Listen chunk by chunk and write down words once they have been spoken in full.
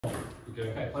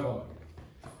Okay, play one.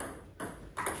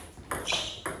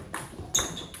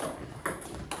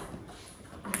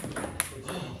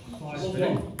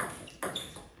 Spinning.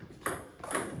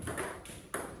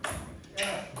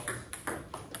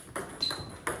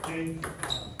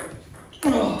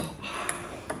 Oh,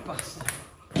 bastard.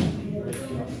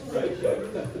 Right.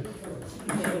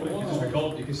 Just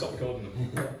record, you can stop recording them.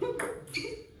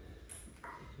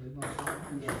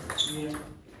 Yeah.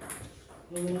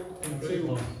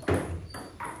 2-1.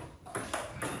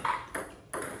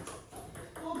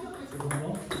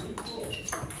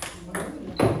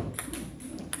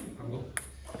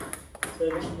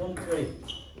 Service 1-3.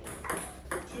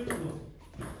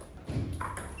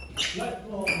 Let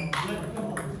go.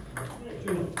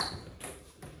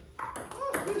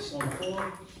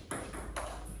 1-4.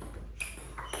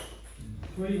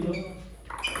 3 low.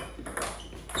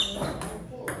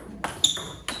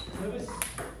 Service.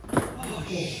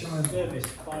 Oh, service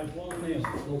 5-1 Neil.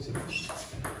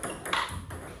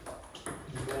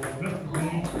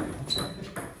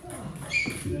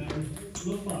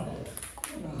 Look 5.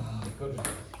 Good.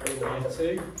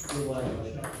 2.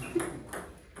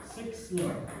 6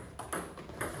 low.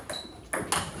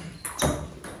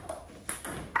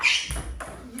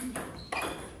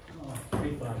 Oh,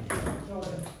 3-5.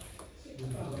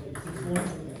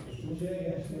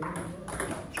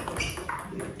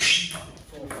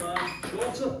 4-5.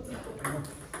 Shorter.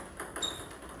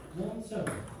 1-7.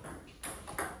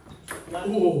 Left.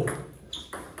 Oh.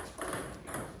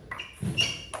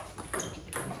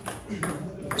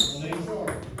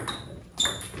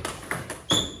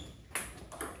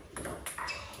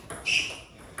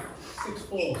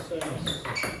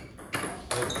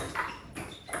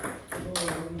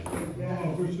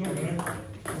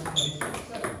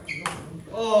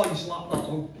 Oh, you slapped that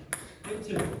one.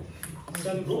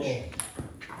 7-4.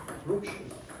 Rush.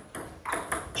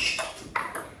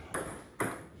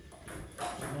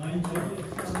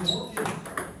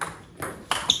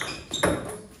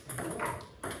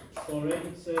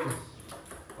 4-8 service.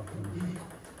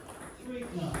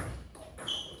 3-9.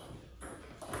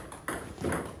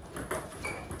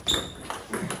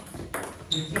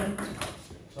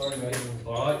 Sorry, mate.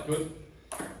 Alright, good.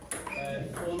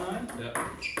 4-9. Yeah.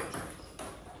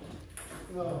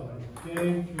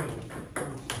 Game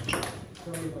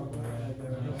 3.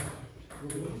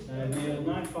 Neil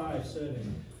 9-5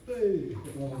 serving.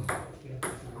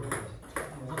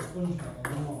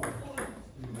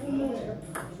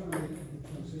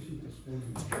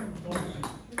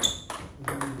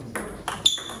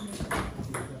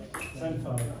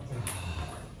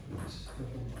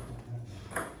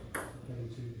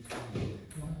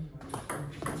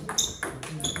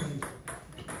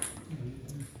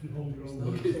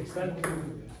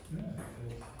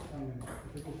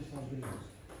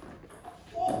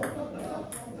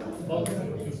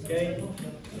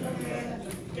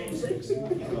 Game 6.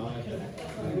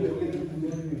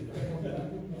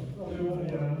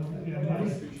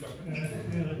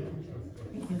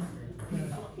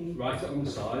 Right on the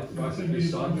side, right at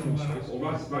this side, or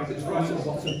right at the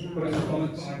bottom, put it in the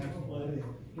comments.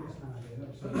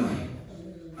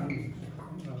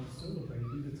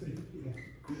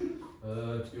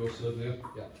 Your serve now?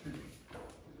 Yeah.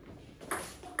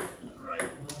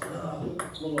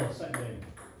 Lower, second game.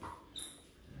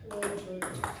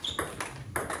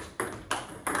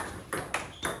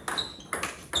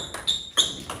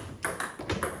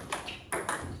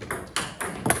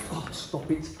 Oh,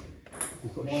 stop it.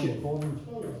 You've got a shit ball.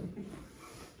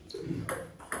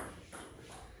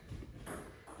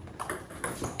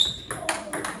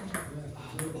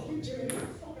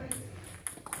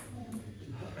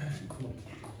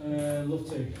 Love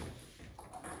to.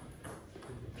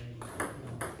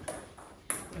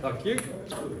 Thank you.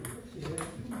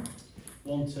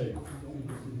 1-2.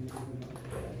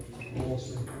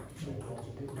 Awesome.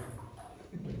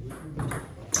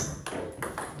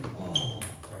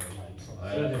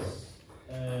 Service.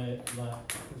 Left.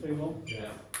 3-1.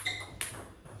 Yeah.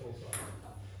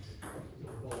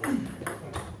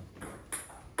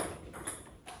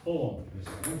 4-1.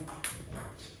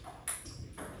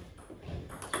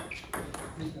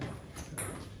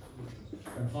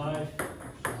 And 5.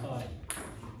 5.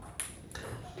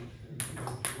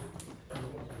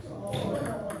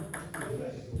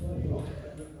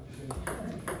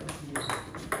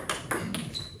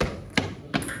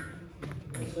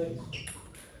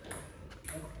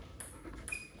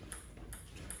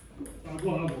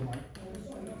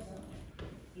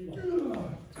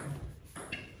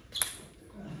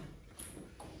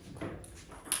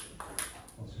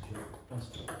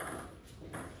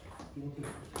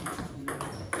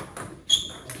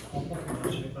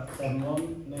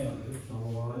 7-1, Neil.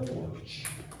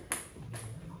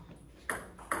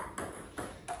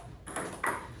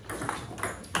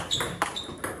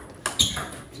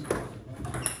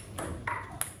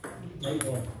 Eight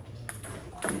one.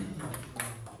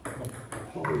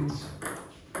 Points.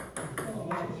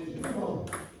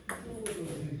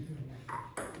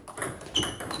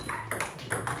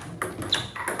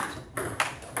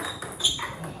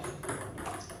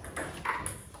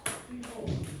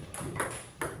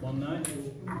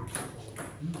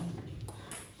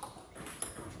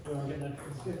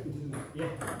 Yeah.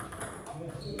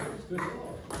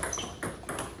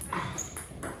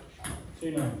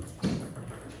 2-9.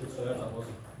 Good serve, that was.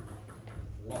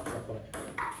 Lots up on it.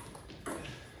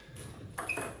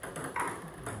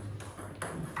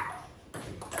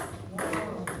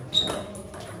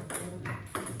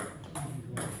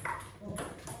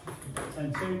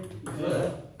 Yeah.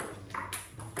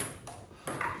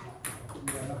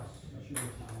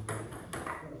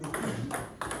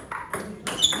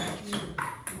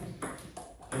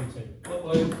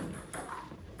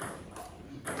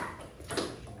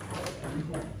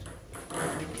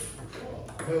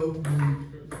 Help.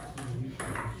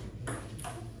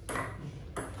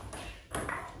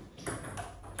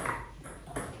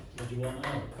 What do you want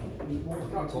now?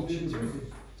 That's options.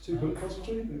 It's too good,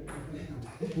 concentrate.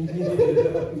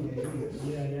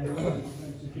 Yeah. Right.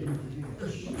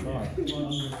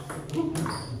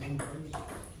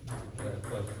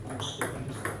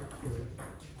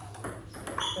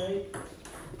 Okay.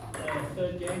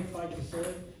 Third game, fight to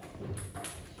serve.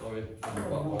 Sorry.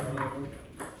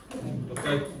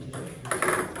 Okay.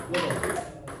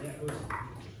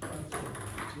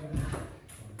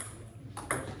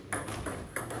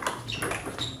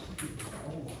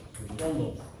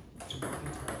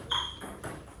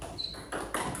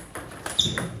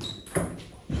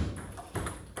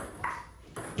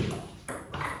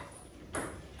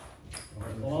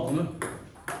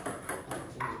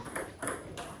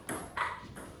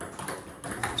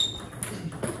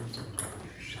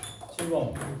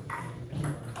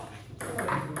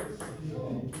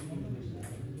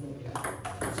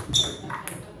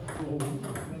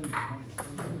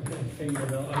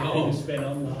 Spin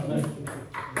on that,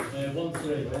 1-3.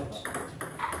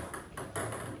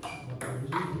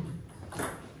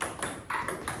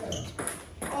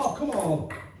 Oh, come on!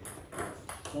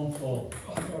 1-4.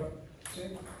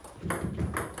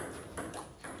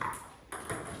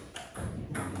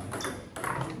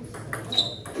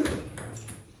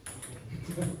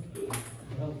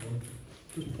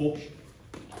 Just push.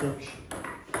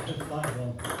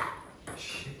 5-1.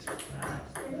 Shit.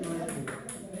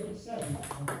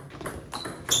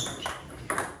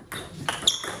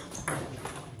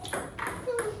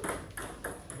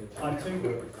 5-2.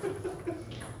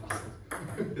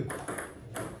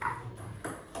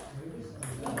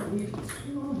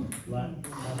 Left,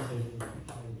 5-2.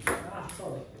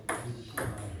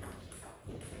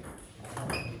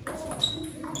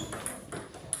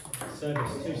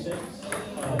 Service 2-6.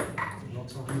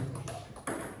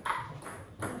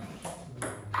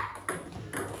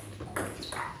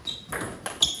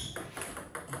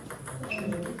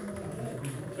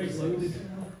 3-6.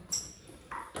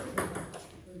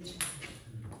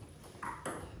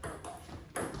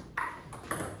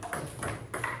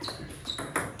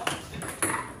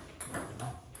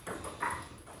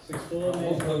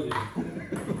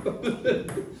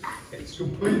 It's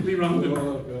completely random.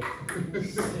 Oh, God.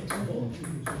 6-4.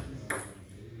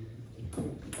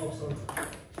 Oh, sorry.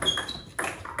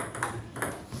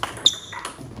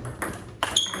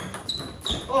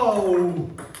 Oh!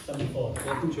 7-4.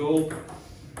 Well, control.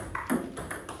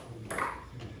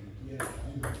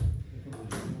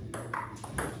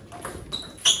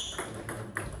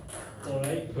 Four,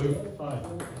 8. 5.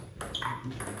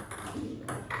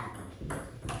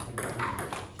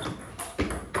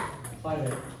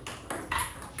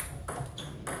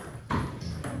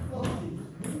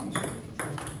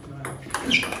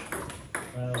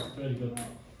 Really good.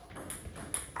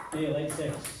 Neil,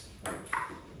 8-6.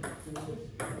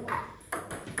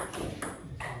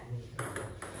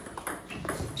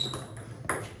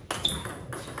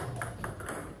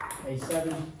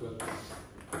 A7. Good.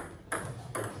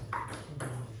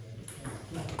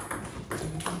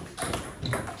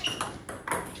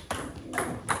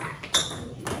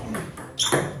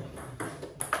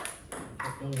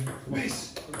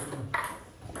 Miss.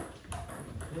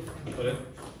 Got it.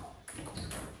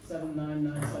 7-9,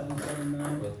 9-7,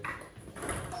 7-9. Well.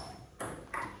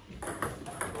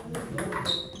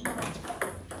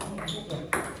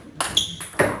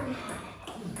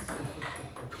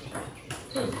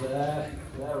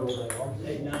 They're all they want.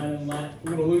 8-9 and left.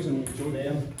 We're going to lose. boys and enjoy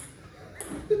them.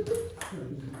 Good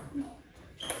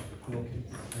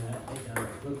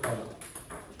colour.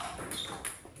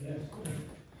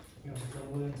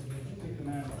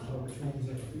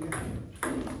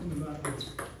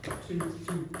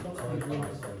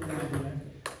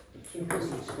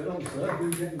 Spin on, sir.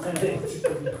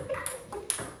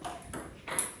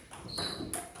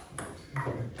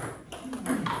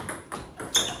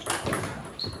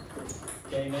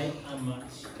 Okay, mate, and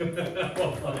match. It's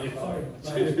not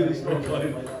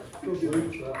funny.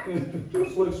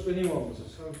 Slow spinning ones are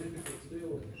so difficult to deal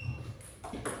with.